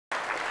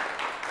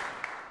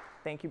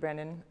Thank you,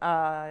 Brandon.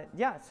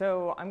 Yeah,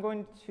 so I'm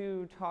going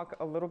to talk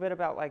a little bit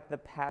about like the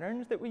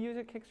patterns that we use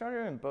at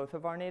Kickstarter in both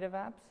of our native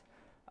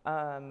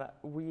apps.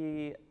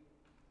 We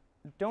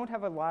don't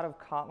have a lot of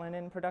Kotlin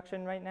in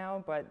production right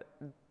now, but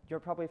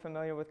you're probably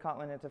familiar with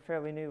Kotlin. It's a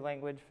fairly new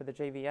language for the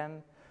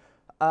JVM.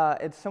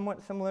 It's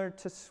somewhat similar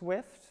to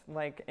Swift,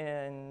 like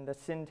in the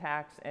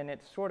syntax, and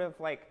it's sort of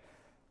like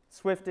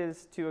Swift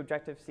is to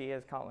Objective-C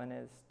as Kotlin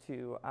is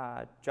to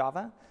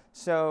Java.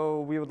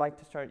 So we would like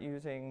to start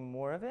using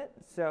more of it.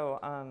 So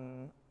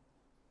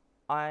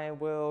I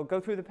will go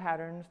through the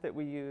patterns that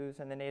we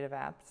use in the native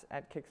apps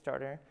at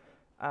Kickstarter,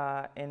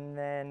 and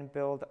then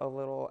build a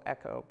little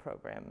echo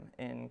program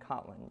in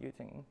Kotlin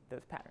using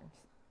those patterns.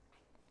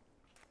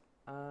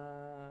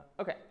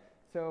 OK,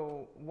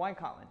 so why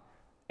Kotlin?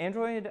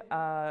 Android,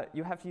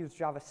 you have to use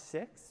Java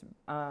 6.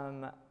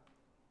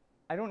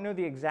 I don't know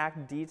the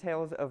exact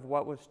details of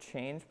what was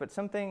changed, but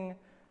something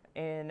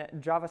in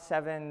Java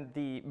 7,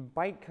 the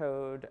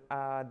bytecode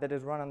that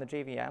is run on the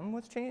JVM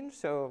was changed.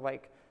 So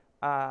like,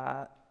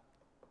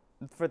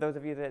 for those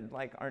of you that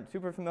like aren't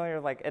super familiar,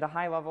 like at a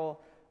high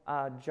level,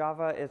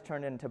 Java is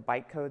turned into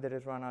bytecode that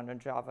is run on a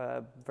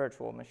Java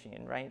virtual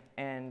machine, right?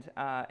 And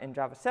in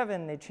Java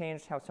 7, they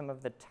changed how some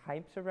of the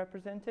types are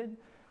represented.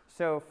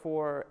 So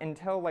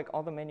until like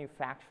all the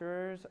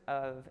manufacturers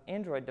of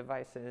Android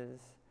devices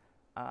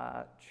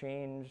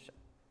change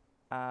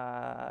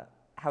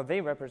how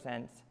they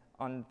represent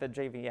on the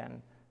JVM,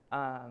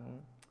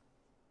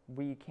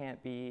 we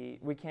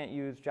can't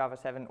use Java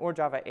 7 or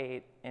Java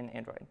 8 in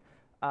Android.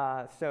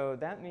 So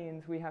that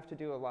means we have to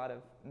do a lot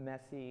of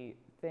messy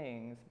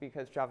things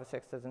because Java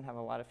 6 doesn't have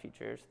a lot of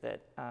features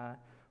that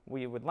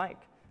we would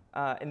like.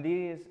 And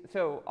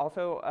so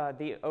also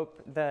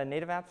the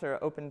native apps are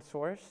open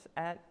source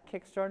at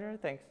Kickstarter,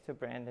 thanks to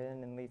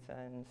Brandon and Lisa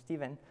and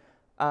Steven.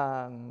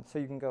 So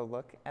you can go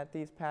look at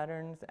these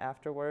patterns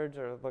afterwards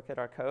or look at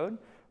our code.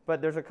 But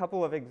there's a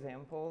couple of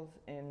examples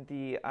in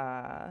the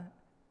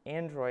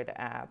Android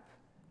app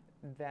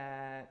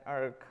that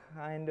are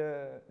kind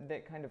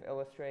of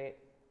illustrate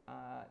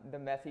the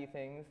messy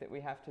things that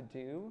we have to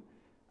do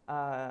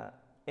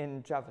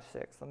in Java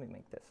 6. Let me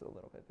make this a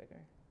little bit bigger.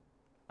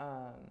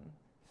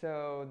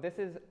 So this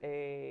is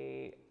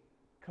a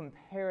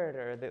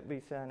comparator that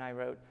Lisa and I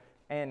wrote.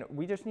 And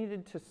we just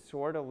needed to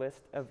sort a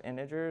list of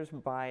integers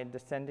by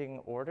descending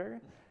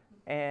order.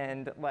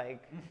 And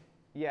like,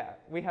 yeah,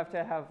 we have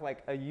to have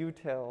like a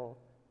util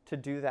to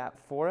do that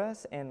for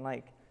us and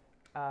like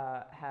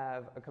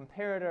have a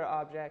comparator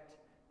object.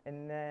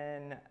 And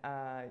then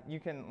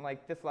you can,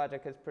 like, this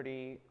logic is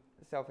pretty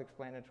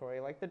self-explanatory.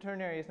 Like the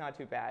ternary is not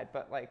too bad,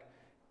 but like,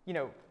 you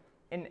know,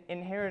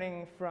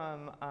 inheriting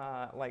from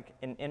like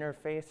an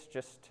interface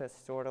just to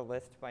sort a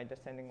list by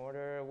descending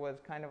order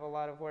was kind of a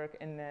lot of work.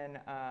 And then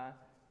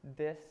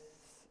this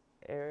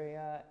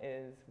area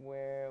is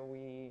where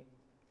we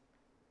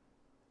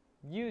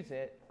use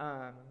it.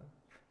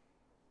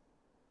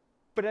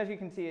 But as you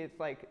can see, it's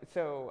like,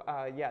 so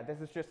yeah, this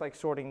is just like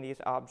sorting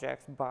these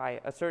objects by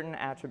a certain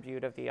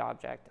attribute of the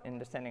object in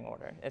descending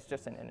order. It's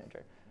just an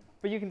integer.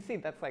 But you can see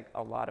that's like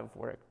a lot of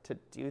work to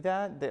do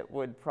that. That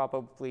would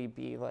probably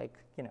be like,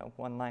 you know,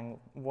 one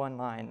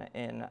line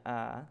in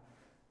a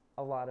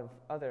lot of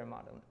other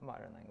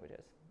modern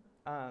languages.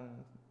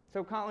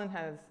 So Kotlin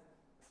has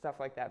stuff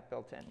like that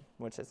built in,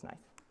 which is nice.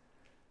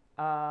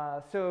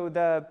 So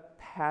the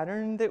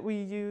pattern that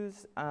we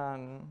use,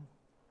 I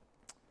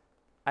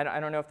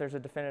don't know if there's a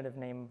definitive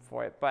name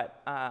for it,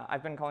 but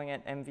I've been calling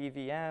it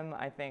MVVM.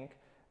 I think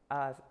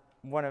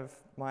one of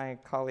my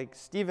colleagues,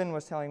 Steven,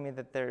 was telling me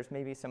that there's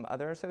maybe some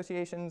other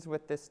associations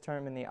with this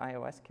term in the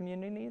iOS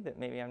community that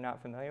maybe I'm not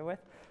familiar with.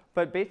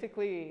 But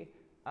basically,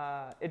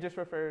 it just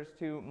refers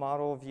to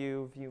model,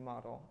 view, view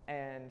model.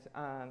 And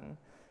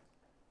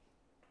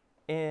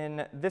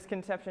in this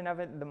conception of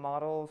it, the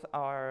models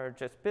are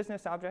just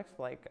business objects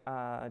like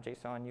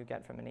JSON you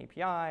get from an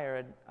API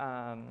or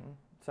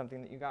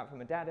something that you got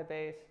from a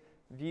database.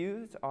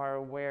 Views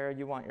are where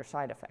you want your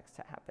side effects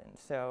to happen.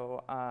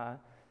 So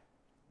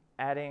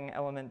adding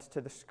elements to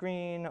the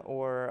screen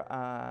or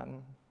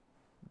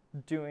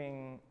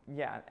doing,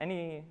 yeah,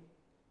 any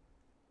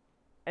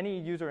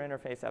user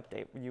interface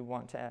update you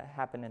want to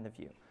happen in the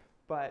view.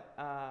 But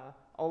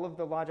all of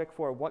the logic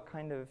for what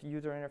kind of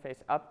user interface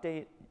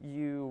update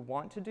you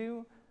want to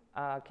do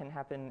can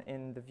happen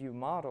in the view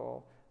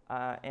model,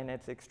 and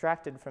it's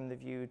extracted from the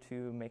view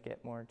to make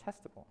it more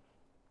testable.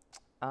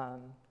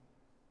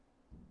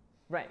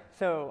 Right,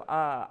 so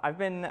I've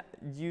been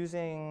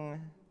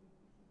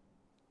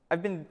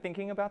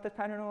thinking about this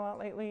pattern a lot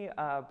lately,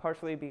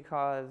 partially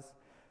because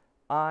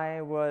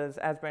I was,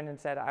 as Brandon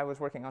said, I was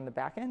working on the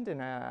back end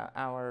in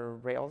our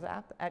Rails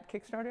app at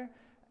Kickstarter.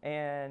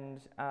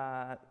 And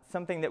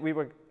something that we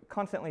were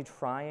constantly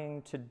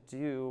trying to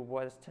do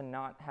was to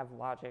not have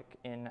logic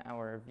in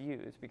our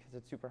views because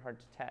it's super hard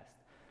to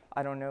test.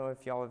 I don't know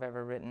if y'all have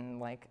ever written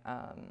like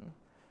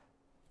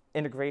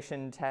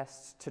integration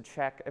tests to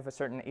check if a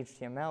certain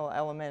HTML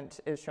element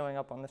is showing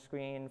up on the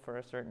screen for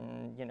a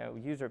certain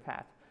user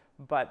path.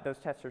 but those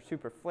tests are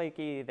super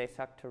flaky, they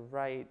suck to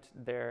write,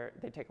 they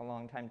take a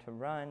long time to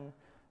run,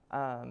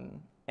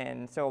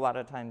 and so a lot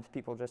of times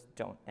people just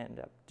don't end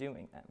up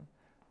doing them.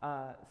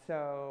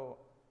 So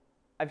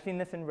I've seen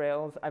this in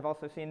Rails. I've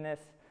also seen this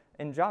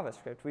in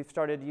JavaScript. We've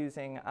started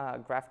using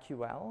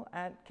GraphQL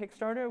at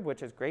Kickstarter,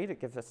 which is great. It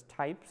gives us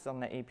types on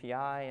the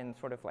API and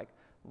sort of like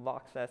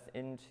locks us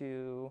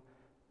into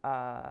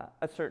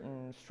a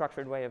certain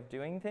structured way of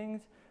doing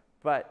things.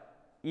 But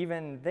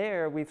even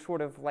there, we've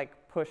sort of like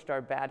pushed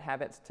our bad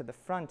habits to the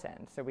front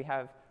end. So we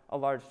have a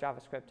large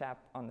JavaScript app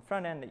on the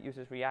front end that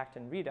uses React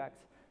and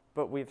Redux,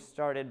 but we've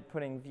started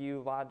putting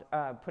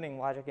putting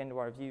logic into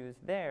our views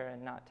there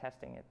and not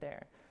testing it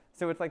there.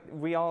 So it's like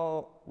we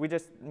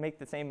just make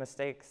the same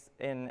mistakes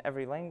in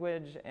every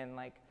language and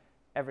like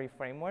every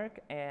framework,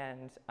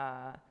 and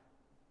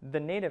the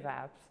native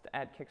apps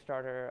at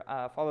Kickstarter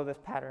follow this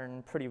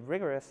pattern pretty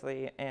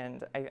rigorously,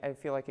 and I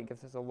feel like it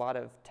gives us a lot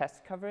of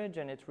test coverage,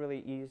 and it's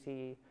really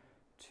easy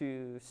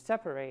to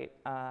separate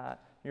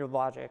your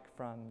logic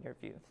from your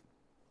views.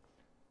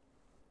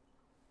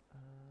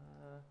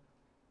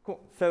 Cool.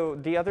 So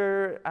the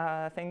other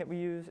thing that we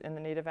use in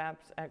the native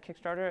apps at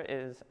Kickstarter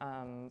is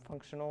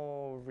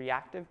functional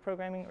reactive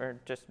programming, or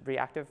just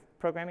reactive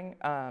programming.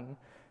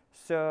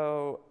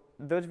 So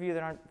those of you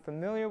that aren't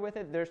familiar with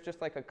it, there's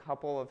just like a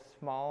couple of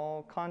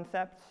small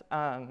concepts.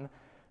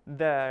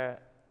 The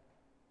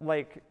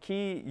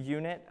key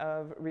unit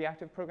of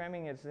reactive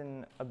programming is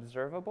an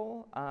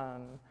observable.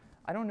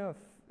 I don't know if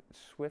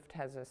Swift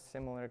has a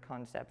similar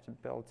concept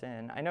built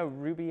in. I know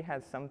Ruby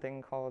has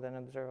something called an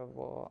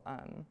observable.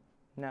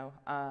 No.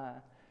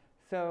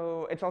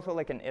 So it's also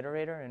like an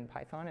iterator in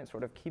Python. It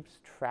sort of keeps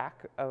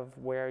track of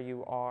where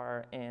you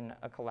are in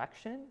a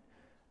collection,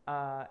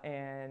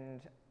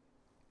 and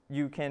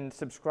you can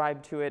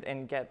subscribe to it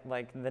and get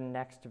like the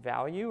next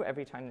value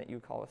every time that you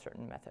call a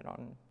certain method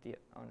on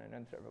an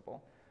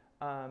observable.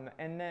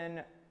 And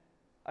then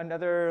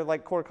another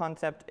like core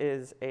concept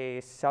is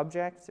a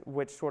subject,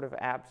 which sort of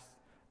acts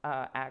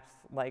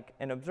like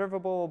an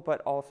observable,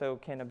 but also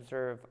can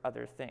observe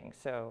other things.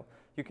 So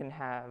you can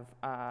have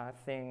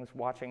things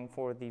watching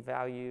for the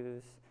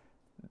values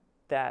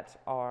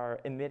that are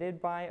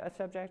emitted by a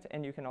subject,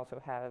 and you can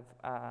also have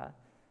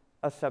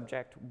a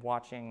subject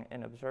watching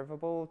an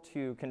observable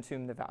to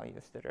consume the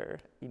values that are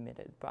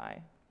emitted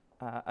by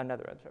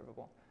another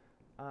observable.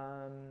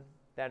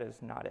 That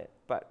is not it,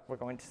 but we're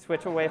going to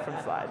switch away from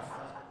slides.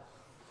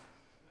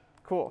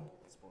 Cool.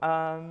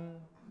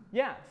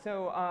 Yeah,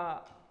 so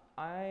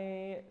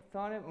I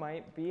thought it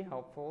might be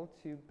helpful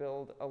to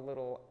build a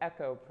little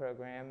echo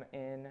program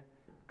in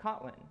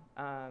Kotlin.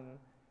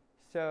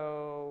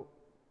 So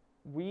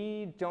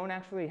we don't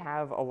actually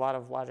have a lot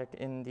of logic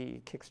in the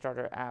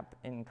Kickstarter app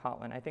in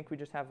Kotlin. I think we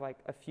just have like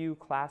a few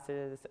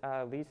classes.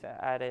 Lisa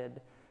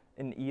added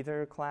an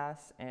either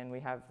class, and we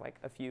have like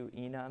a few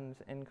enums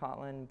in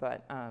Kotlin,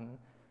 but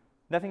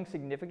nothing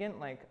significant,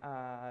 like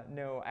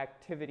no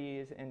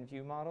activities and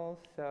view models.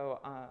 So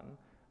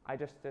I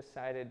just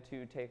decided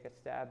to take a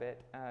stab at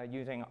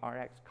using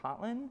Rx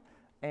Kotlin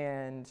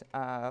and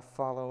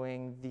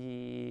following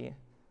the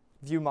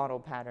view model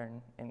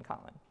pattern in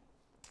Kotlin.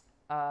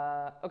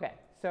 OK,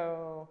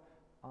 so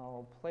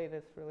I'll play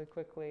this really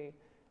quickly.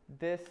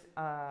 This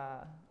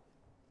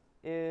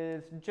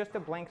is just a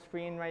blank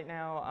screen right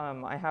now.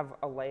 I have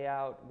a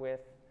layout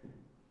with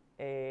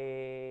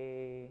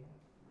a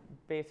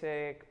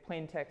basic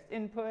plain text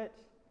input,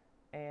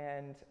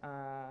 and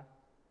I'm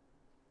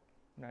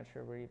not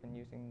sure we're even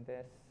using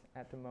this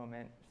at the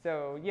moment.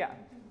 So yeah,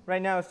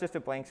 right now it's just a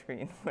blank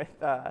screen with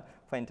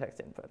plain text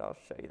input. I'll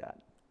show you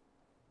that.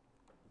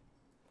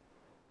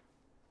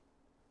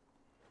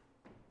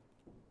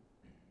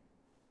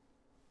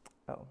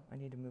 Oh, I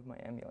need to move my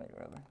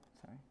emulator over.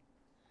 Sorry.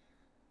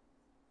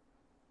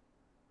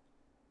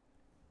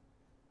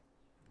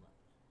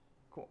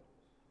 Cool.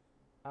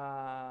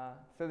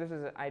 So this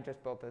is, I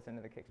just built this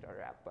into the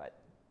Kickstarter app,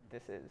 but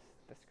this is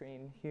the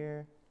screen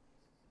here.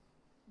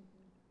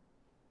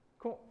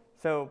 Cool.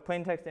 So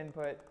plain text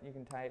input, you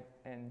can type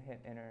and hit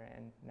enter,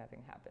 and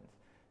nothing happens.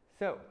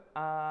 So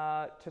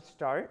to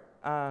start,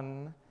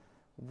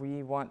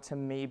 we want to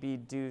maybe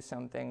do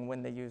something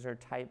when the user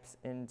types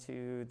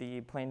into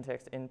the plain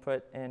text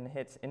input and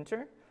hits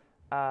enter.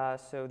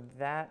 So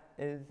that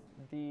is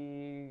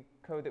the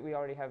code that we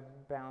already have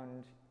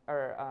bound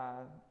or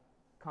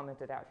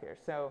commented out here.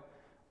 So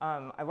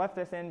I left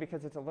this in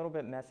because it's a little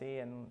bit messy,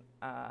 and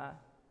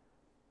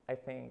I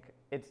think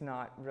it's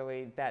not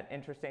really that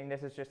interesting.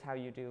 This is just how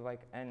you do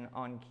like an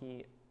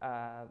on-key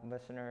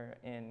listener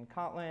in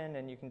Kotlin,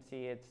 and you can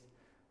see it's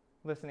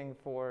listening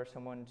for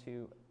someone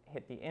to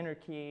hit the enter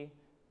key.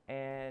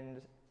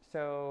 And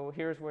so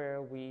here's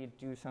where we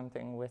do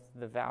something with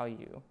the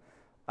value.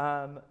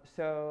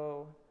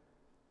 So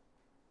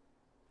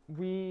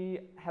we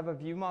have a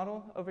view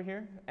model over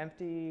here,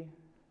 empty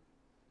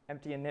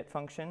init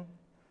function.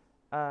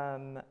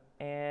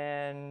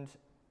 And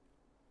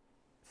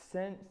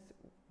since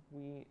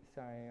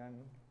sorry,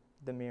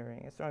 the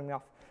mirroring is throwing me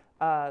off.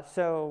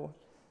 So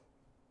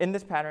in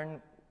this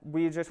pattern,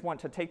 we just want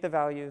to take the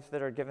values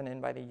that are given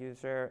in by the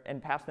user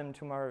and pass them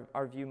to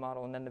our view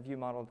model, and then the view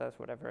model does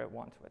whatever it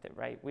wants with it,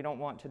 right? We don't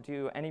want to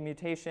do any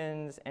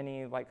mutations,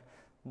 any like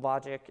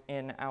logic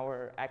in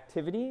our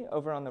activity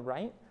over on the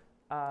right.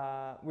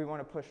 We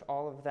want to push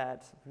all of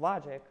that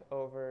logic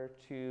over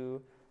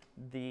to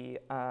the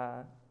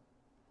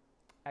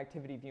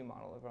activity view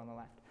model over on the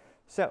left.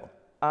 So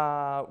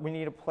we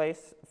need a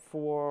place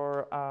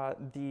for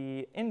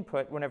the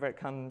input whenever it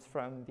comes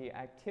from the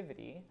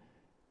activity.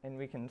 And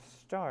we can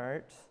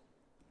start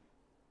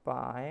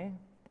by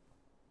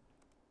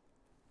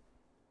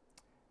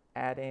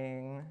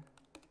adding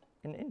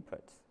an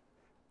input.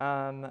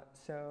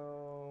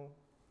 So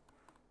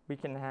we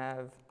can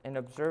have an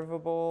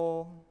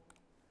observable,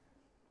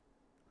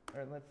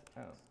 or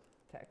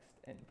text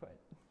input.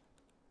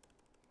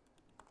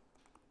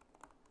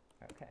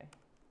 Okay.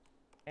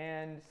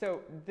 And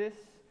so this,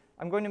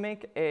 I'm going to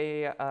make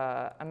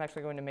I'm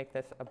actually going to make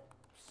this a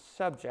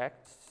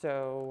subject.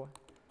 So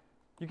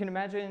you can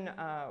imagine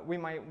we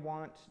might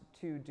want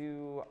to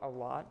do a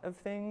lot of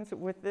things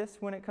with this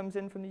when it comes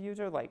in from the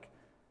user. Like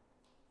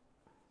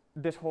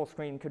this whole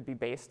screen could be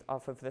based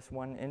off of this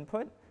one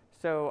input.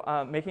 So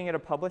making it a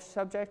published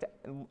subject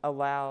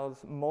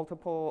allows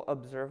multiple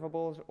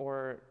observables,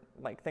 or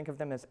like think of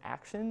them as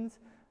actions.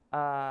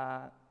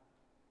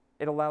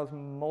 It allows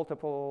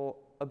multiple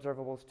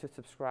observables to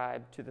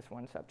subscribe to this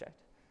one subject.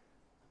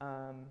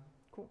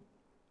 Cool.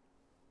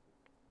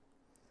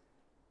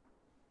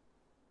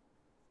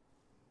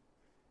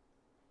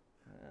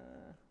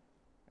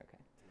 Okay.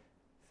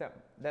 So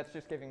that's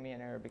just giving me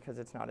an error because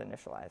it's not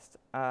initialized.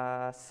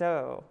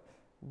 So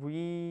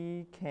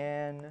we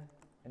can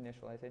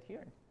initialize it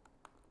here.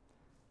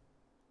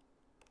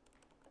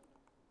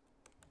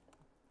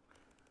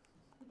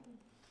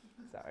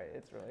 Sorry,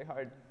 it's really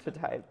hard to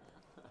type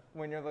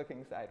when you're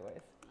looking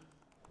sideways.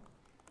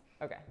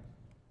 Okay,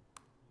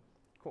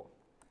 cool.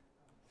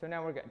 So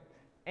now we're good.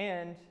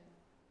 And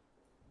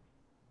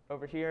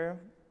over here,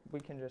 we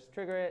can just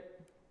trigger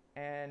it,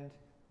 and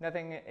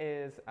nothing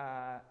is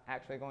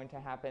actually going to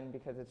happen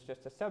because it's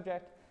just a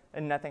subject,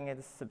 and nothing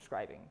is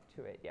subscribing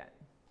to it yet.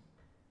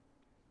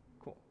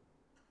 Cool.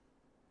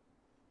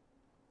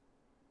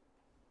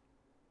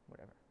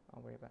 Whatever,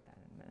 I'll worry about that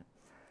in a minute.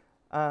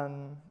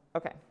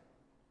 Okay.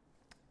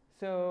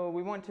 So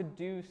we want to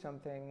do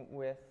something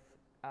with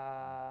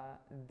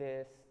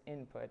this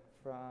input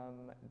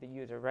from the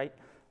user, right?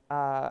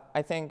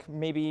 I think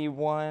maybe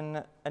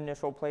one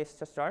initial place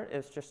to start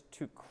is just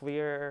to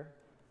clear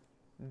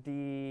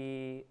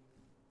the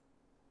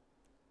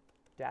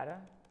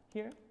data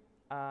here.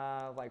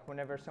 Like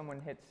whenever someone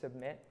hits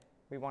submit,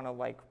 we want to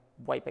like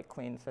wipe it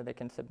clean so they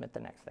can submit the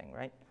next thing,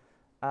 right?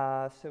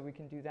 So we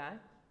can do that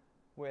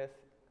with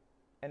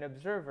an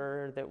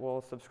observer that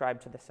will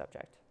subscribe to the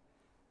subject.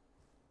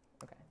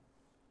 Okay.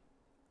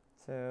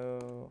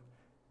 So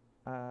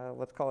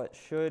let's call it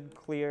should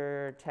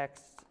clear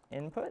text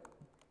input.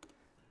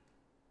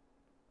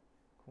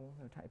 Cool,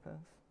 no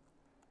typos.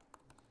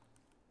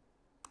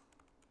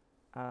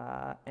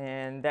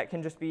 And that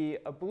can just be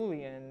a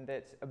Boolean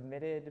that's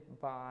emitted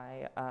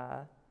by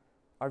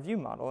our view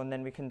model, and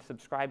then we can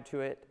subscribe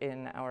to it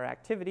in our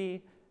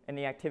activity, and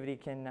the activity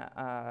can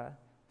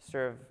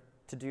serve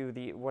to do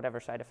the whatever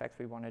side effects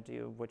we want to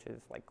do, which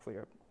is like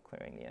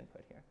clearing the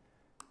input here.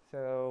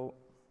 So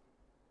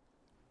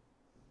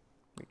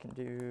we can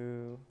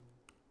do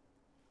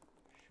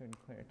should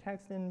clear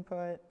text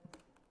input.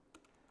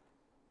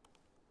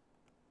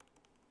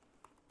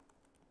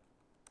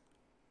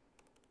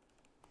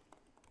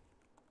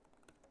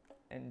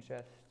 And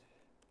just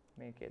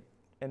make it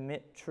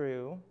emit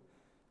true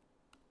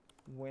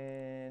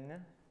when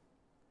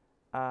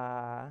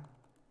that's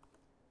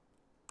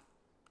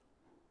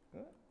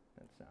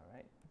not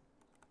right.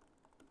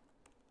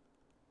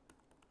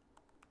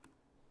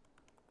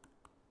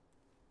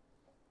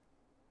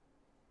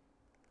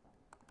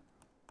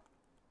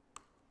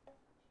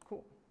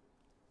 Cool.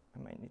 I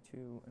might need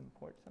to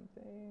import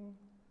something.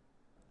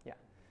 Yeah.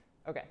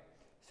 Okay.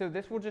 So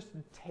this will just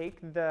take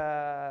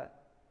the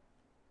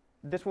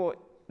this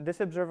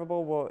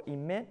observable will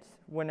emit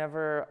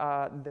whenever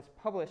this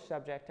published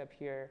subject up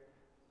here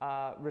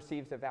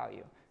receives a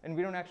value. And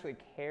we don't actually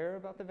care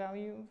about the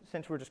value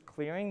since we're just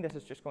clearing. This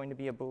is just going to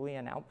be a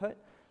Boolean output.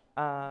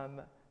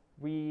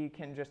 We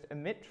can just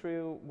emit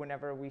true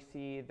whenever we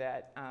see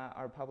that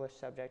our published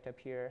subject up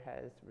here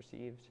has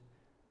received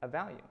a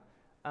value.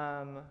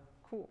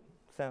 Cool.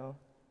 So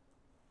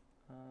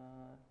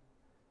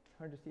it's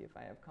hard to see if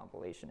I have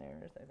compilation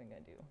errors. I think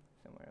I do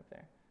somewhere up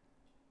there.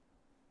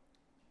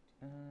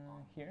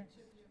 Here?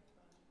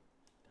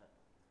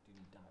 Do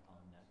dot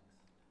on next.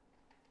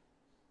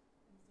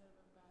 Instead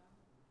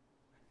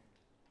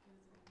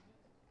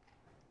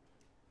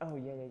Oh, of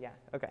a yeah.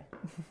 Okay.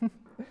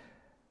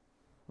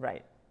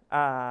 Right.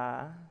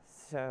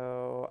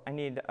 So I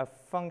need a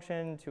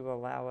function to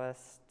allow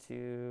us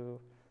to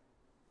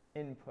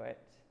input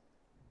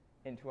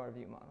into our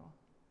view model.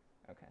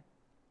 Okay.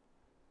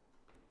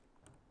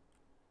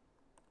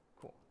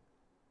 Cool.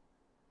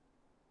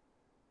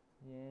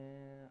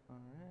 Yeah, all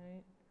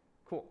right.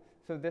 Cool.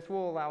 So this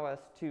will allow us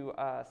to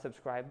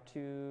subscribe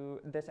to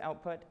this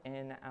output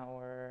in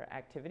our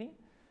activity.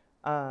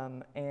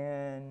 And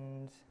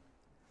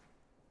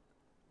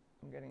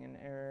I'm getting an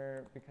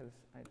error because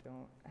I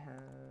don't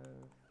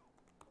have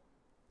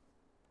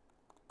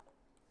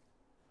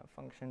a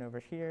function over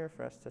here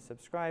for us to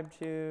subscribe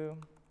to.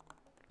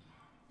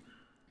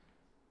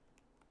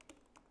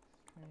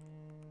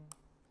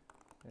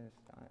 This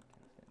dot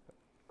text input.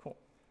 Cool.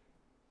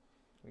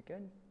 We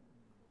good?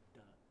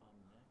 Dot on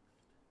next.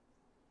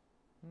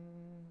 On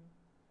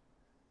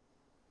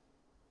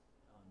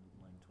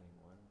line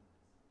 21,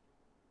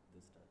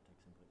 this dot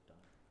text input dot.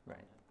 on Right.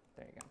 next.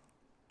 There you go.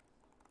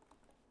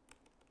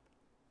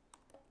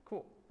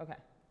 Cool. Okay.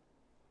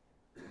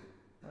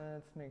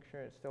 Let's make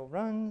sure it still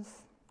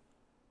runs.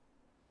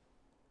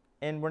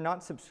 And we're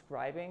not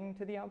subscribing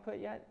to the output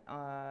yet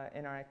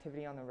in our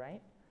activity on the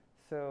right.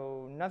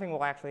 So nothing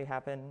will actually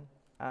happen,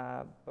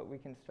 but we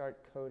can start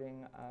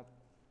coding up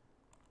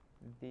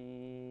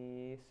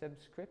the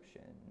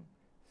subscription.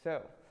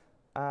 So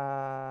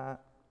the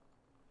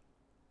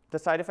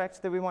side effects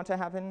that we want to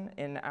happen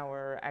in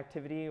our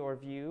activity or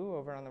view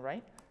over on the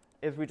right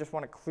is we just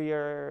want to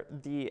clear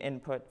the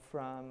input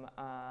from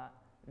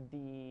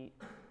the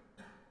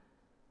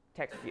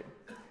text view.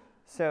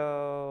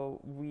 So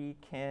we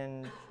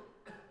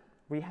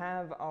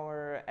have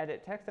our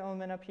edit text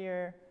element up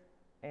here,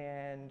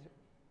 and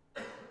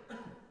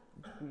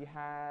we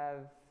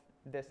have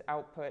this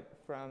output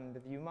from the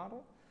view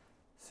model.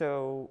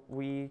 So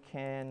we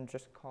can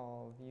just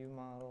call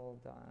viewModel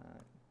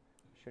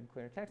should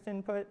clear text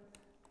input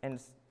and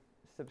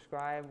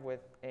subscribe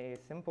with a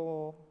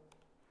simple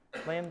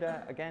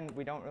lambda. Again,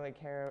 we don't really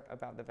care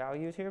about the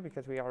values here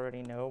because we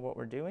already know what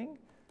we're doing.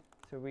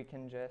 So we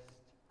can just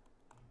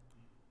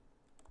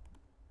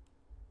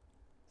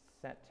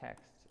set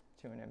text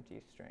to an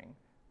empty string.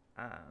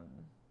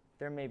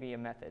 There may be a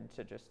method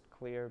to just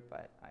clear,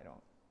 but I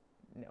don't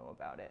know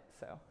about it.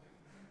 So,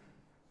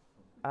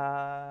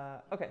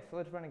 OK, so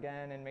let's run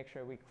again and make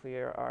sure we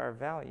clear our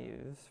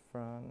values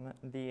from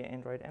the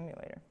Android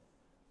emulator.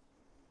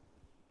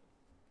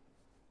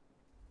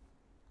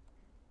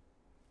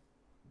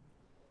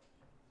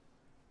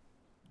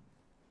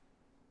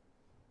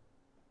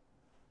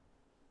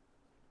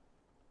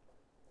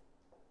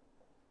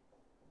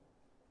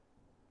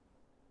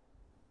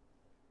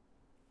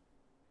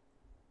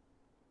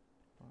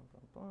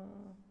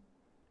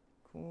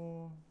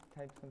 Cool,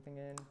 type something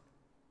in.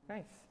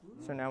 Nice.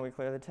 So now we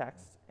clear the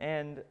text.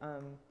 And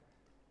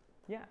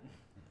yeah,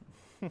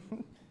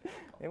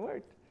 it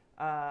worked.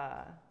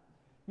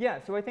 Yeah,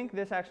 so I think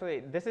this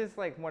is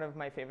like one of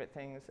my favorite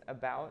things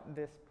about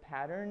this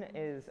pattern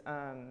is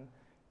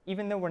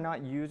even though we're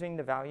not using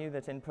the value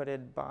that's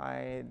inputted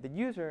by the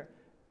user,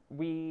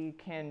 we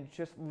can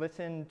just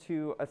listen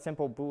to a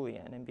simple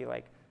Boolean and be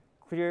like,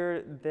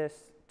 clear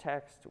this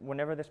text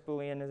whenever this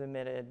Boolean is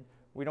emitted.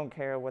 We don't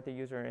care what the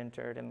user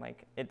entered, and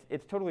like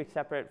it's totally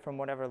separate from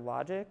whatever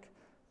logic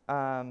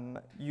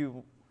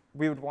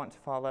we would want to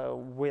follow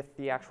with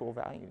the actual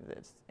value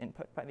that's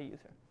input by the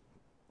user.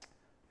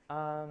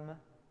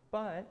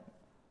 But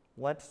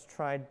let's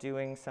try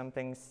doing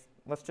something.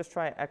 Let's just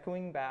try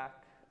echoing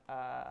back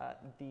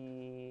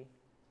the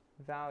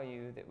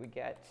value that we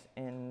get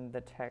in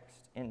the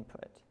text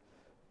input.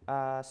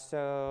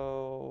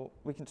 So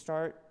we can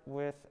start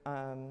with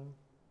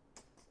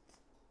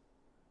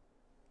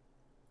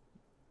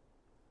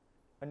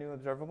a new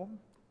observable.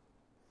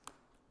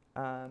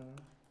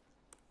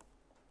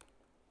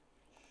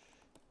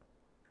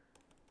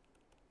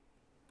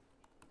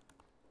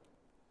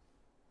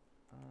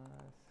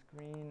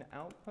 Screen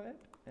output,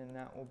 and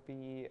that will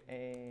be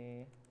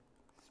a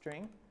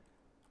string.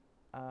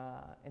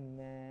 And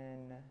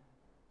then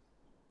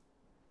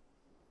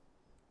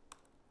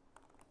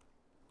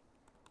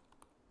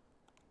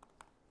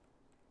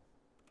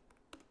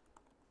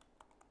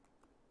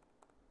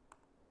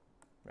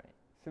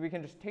so we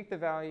can just take the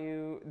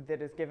value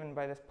that is given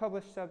by this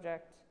published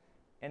subject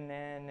and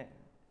then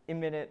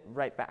emit it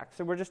right back.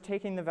 So we're just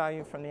taking the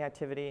value from the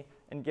activity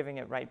and giving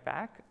it right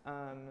back.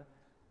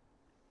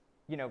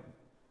 You know,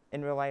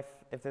 in real life,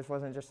 if this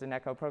wasn't just an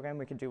echo program,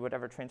 we could do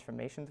whatever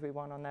transformations we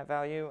want on that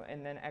value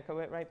and then echo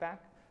it right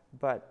back.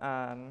 But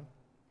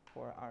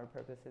for our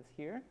purposes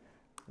here,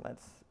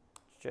 let's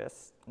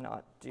just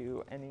not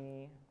do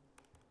any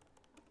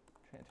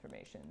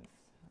transformations.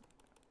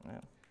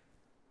 No.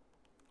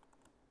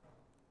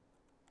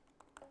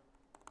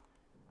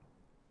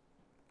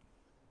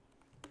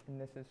 And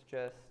this is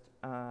just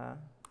a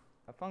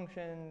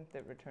function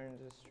that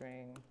returns a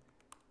string.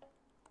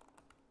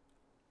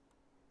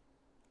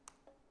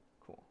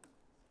 Cool.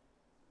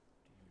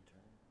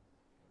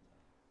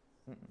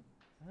 Do you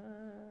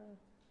return?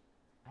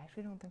 I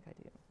actually don't think I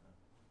do.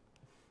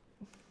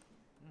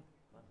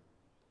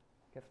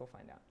 Guess we'll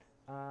find out.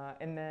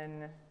 And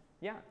then,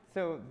 yeah,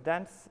 so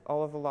that's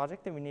all of the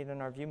logic that we need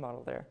in our view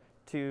model there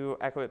to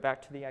echo it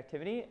back to the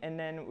activity. And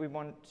then we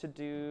want to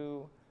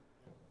do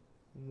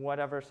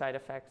whatever side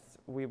effects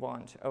we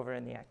want over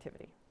in the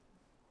activity.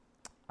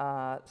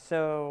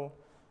 So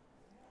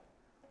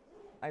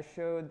I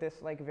showed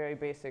this like very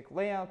basic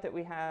layout that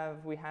we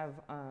have. We have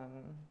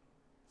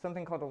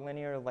something called a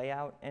linear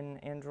layout in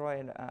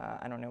Android.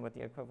 I don't know what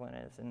the equivalent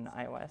is in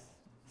iOS.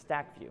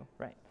 Stack view,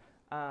 right.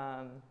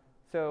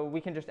 So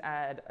we can just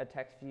add a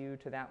text view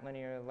to that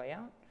linear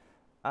layout.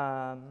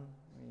 Let's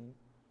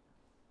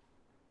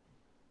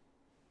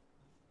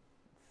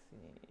see,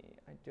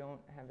 I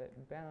don't have it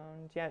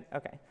bound yet.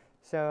 OK,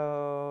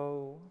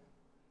 so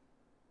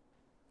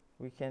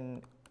we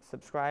can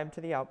subscribe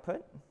to the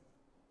output.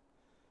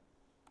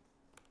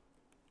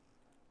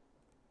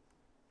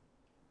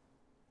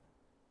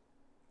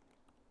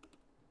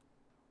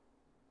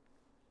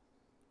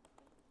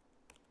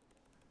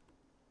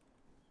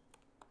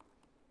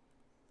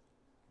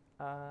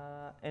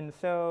 And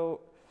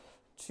so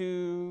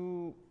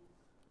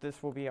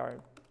this will be our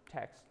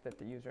text that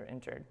the user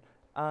entered.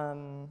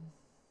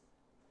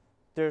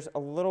 There's a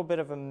little bit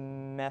of a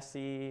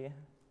messy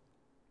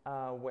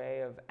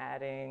way of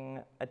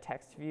adding a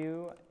text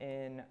view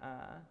in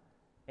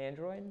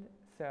Android.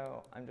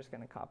 So I'm just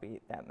going to copy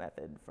that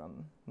method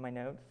from my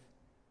notes.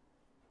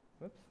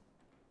 Whoops.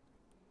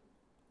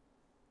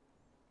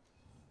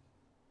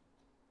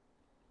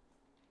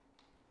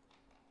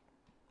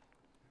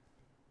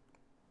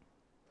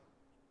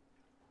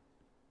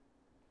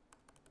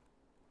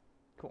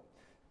 Cool.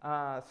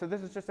 So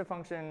this is just a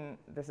function.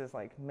 This is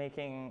like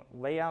making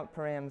layout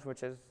params,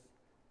 which is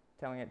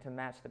telling it to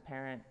match the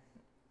parent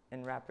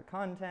and wrap the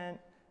content,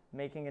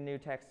 making a new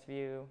text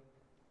view,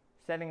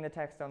 setting the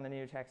text on the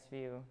new text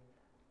view,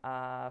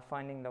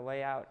 finding the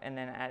layout, and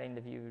then adding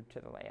the view to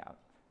the layout.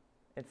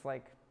 It's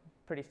like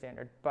pretty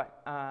standard.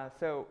 But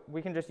so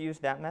we can just use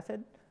that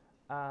method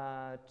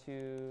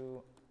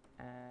to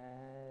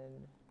add.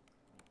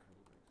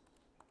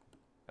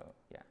 Oh,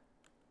 yeah.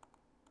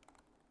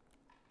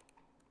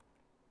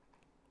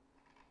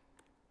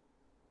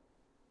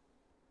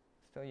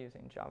 Still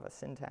using Java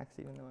syntax,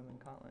 even though I'm in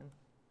Kotlin.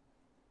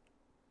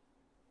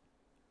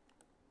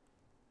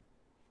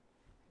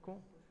 Cool.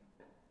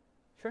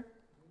 Sure.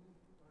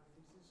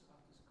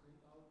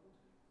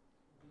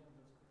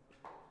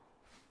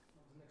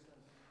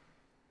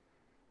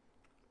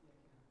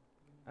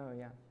 Oh,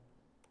 yeah.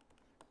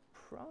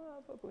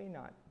 Probably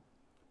not.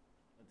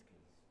 That's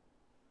because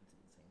it's in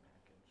the same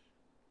package.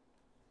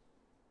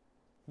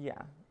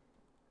 Yeah.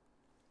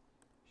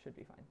 Should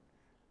be fine.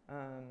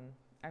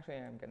 Actually,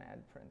 I'm going to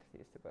add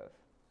parentheses to both.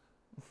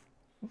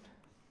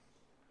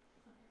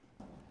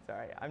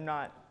 Sorry, I'm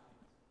not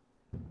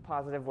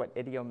positive what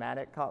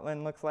idiomatic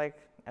Kotlin looks like.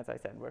 As I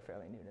said, we're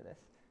fairly new to this.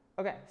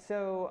 OK,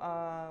 so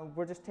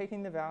we're just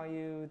taking the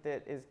value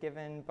that is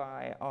given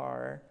by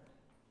our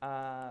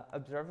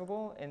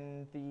observable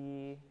in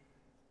the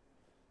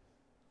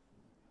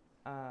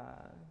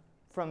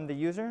from the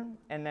user,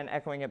 and then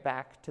echoing it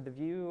back to the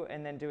view,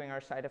 and then doing our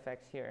side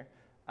effects here.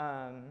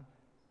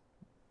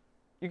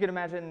 You could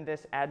imagine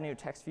this add new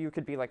text view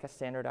could be like a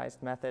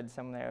standardized method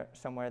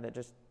somewhere that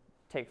just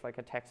takes like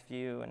a text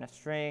view and a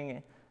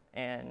string,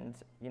 and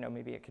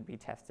maybe it could be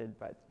tested.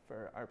 But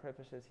for our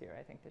purposes here,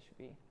 I think this should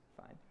be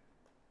fine.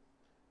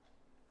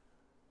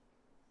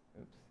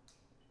 Oops.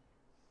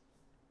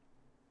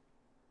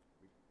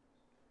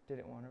 Did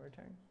it want to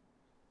return?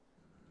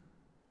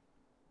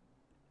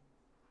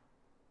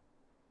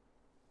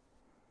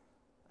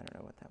 I don't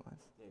know what that was.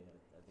 Yeah,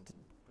 I think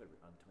you put it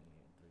on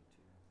 28 and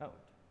 32. Oh.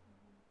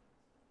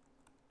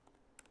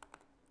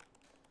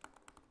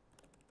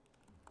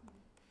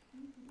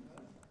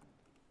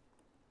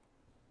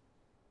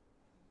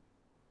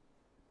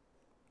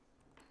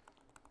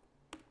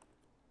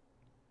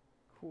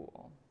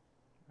 Cool.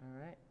 All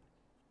right.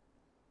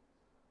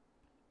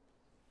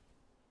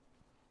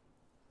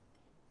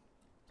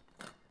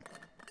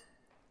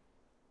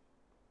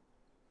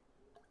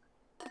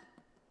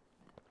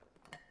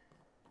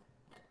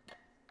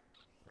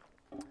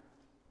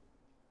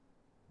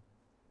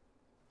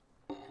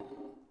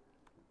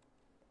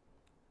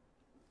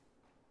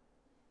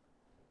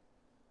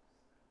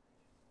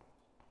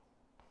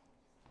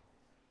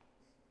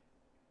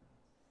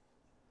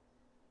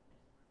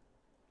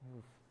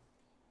 Oof.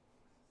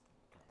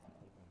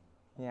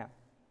 Yeah.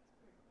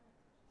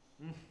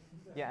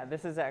 Yeah,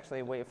 this is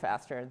actually way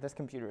faster. This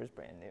computer is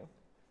brand new.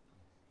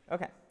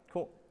 OK,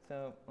 cool.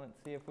 So let's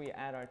see if we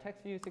add our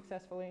text view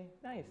successfully.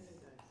 Nice.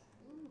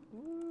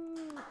 Woo.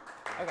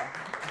 OK.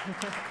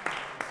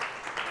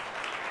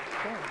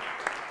 Cool.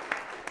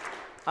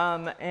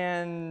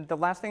 And the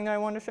last thing that I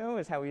want to show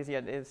is how easy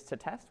it is to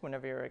test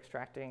whenever you're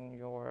extracting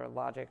your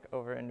logic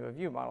over into a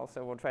view model.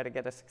 So we'll try to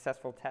get a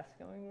successful test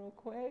going real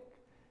quick.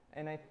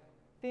 And I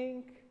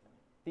think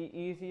the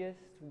easiest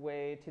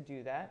way to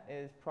do that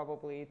is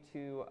probably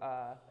to,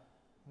 let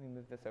me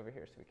move this over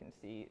here so we can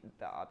see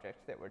the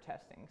object that we're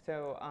testing.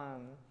 So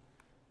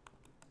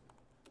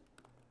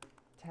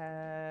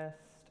test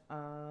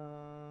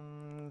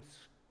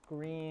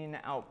screen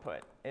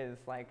output is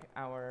like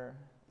our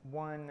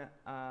one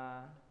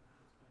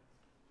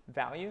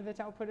value that's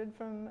outputted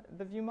from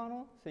the view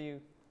model. So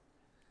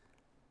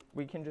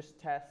we can just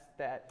test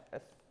that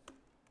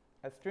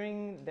a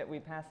string that we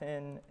pass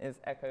in is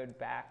echoed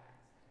back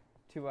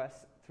to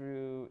us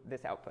through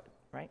this output,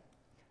 right?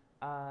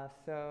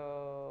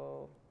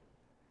 So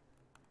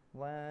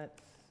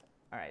let's,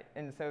 all right,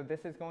 and so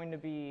this is going to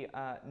be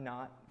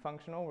not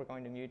functional. We're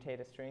going to mutate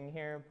a string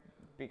here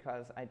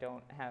because I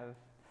don't have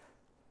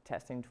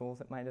testing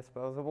tools at my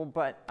disposal.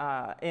 But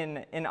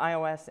in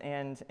iOS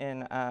and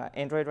in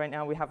Android right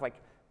now, we have like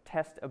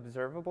test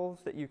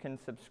observables that you can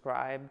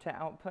subscribe to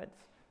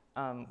outputs.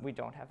 We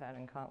don't have that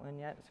in Kotlin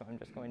yet, so I'm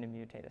just going to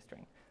mutate a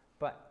string.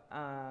 But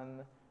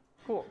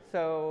cool,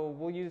 so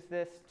we'll use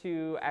this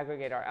to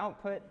aggregate our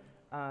output,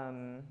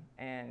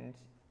 and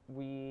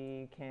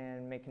we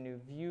can make a new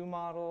view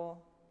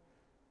model.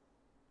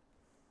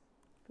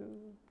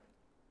 Boop.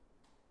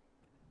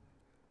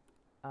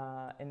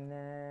 And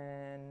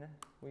then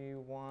we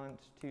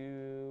want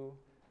to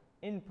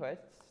input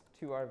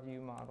to our view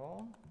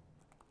model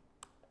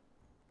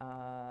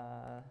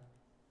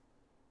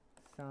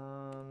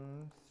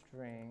some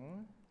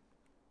string,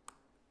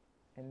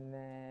 and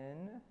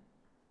then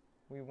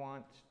we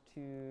want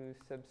to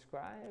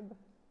subscribe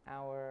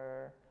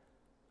our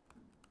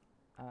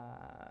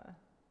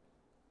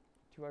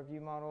to our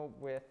view model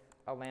with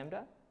a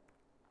lambda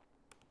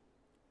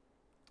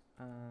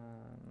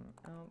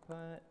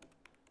output,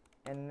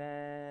 and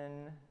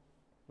then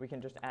we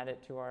can just add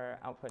it to our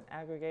output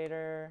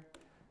aggregator.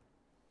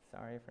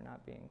 Sorry for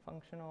not being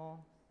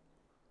functional.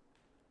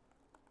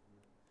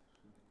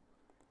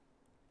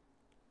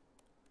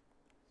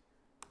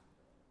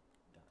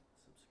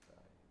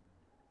 Subscribe.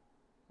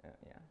 Oh,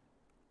 yeah.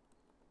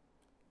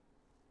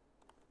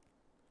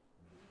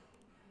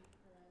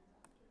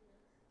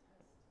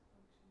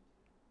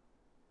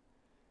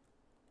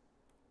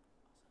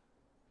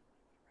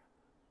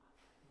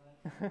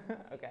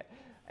 Okay,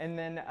 and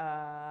then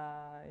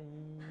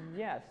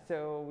yeah,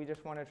 so we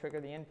just want to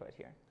trigger the input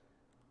here.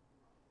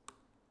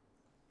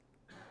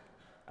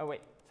 Oh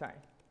wait, sorry.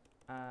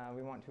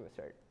 We want to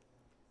assert,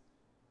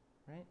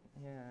 right?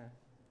 Yeah,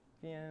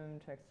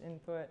 VM text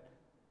input.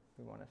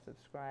 We want to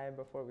subscribe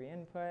before we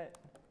input,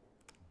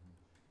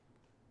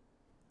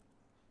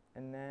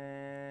 and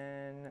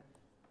then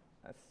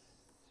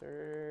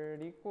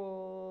assert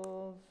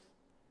equals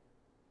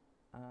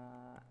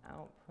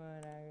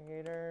output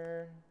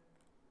aggregator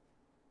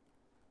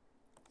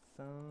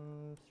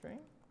some string.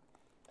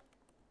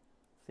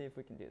 See if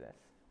we can do this.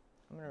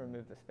 I'm going to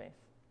remove the space.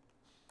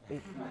 On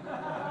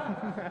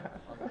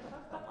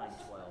line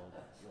 12,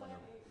 you want to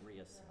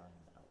reassign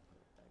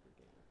output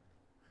aggregator,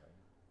 right?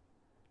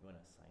 You want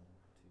to assign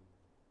it to.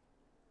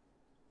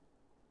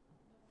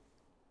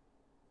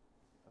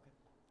 Okay.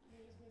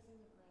 You're just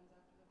missing the parens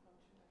after the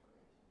function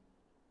declaration.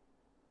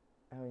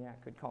 Oh yeah,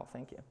 good call.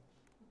 Thank you.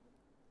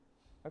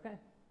 Okay,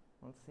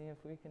 let's see if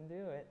we can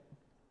do it.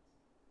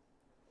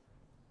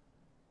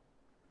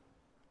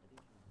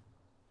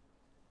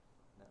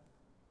 No.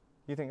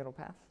 You think it'll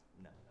pass?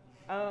 No.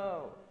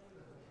 Oh.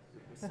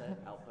 We set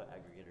output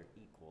aggregator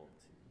equal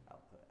to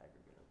output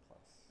aggregator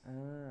plus.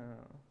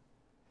 Oh.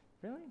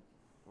 Really?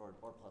 Or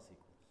plus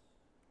equals.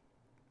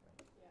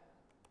 Right.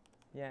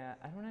 Yeah. Yeah,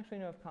 I don't actually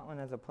know if Kotlin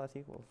has a plus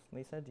equals.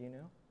 Lisa, do you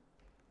know?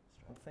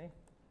 Let's try. Let's see.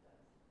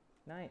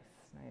 Nice,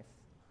 nice.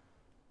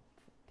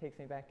 Takes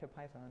me back to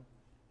Python.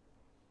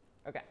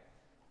 Okay,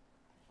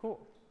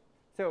 cool.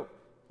 So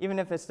even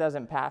if this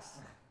doesn't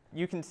pass,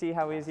 you can see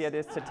how easy it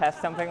is to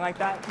test something like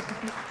that.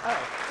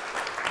 Oh.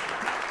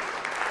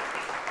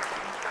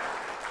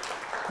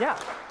 Yeah.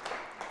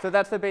 So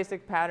that's the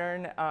basic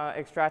pattern,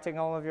 extracting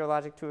all of your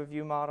logic to a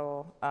view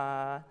model,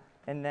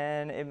 and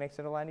then it makes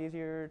it a lot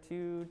easier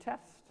to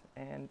test.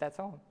 And that's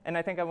all. And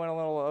I think I went a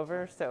little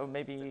over, so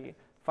maybe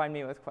find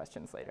me with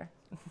questions later.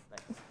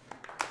 Thanks.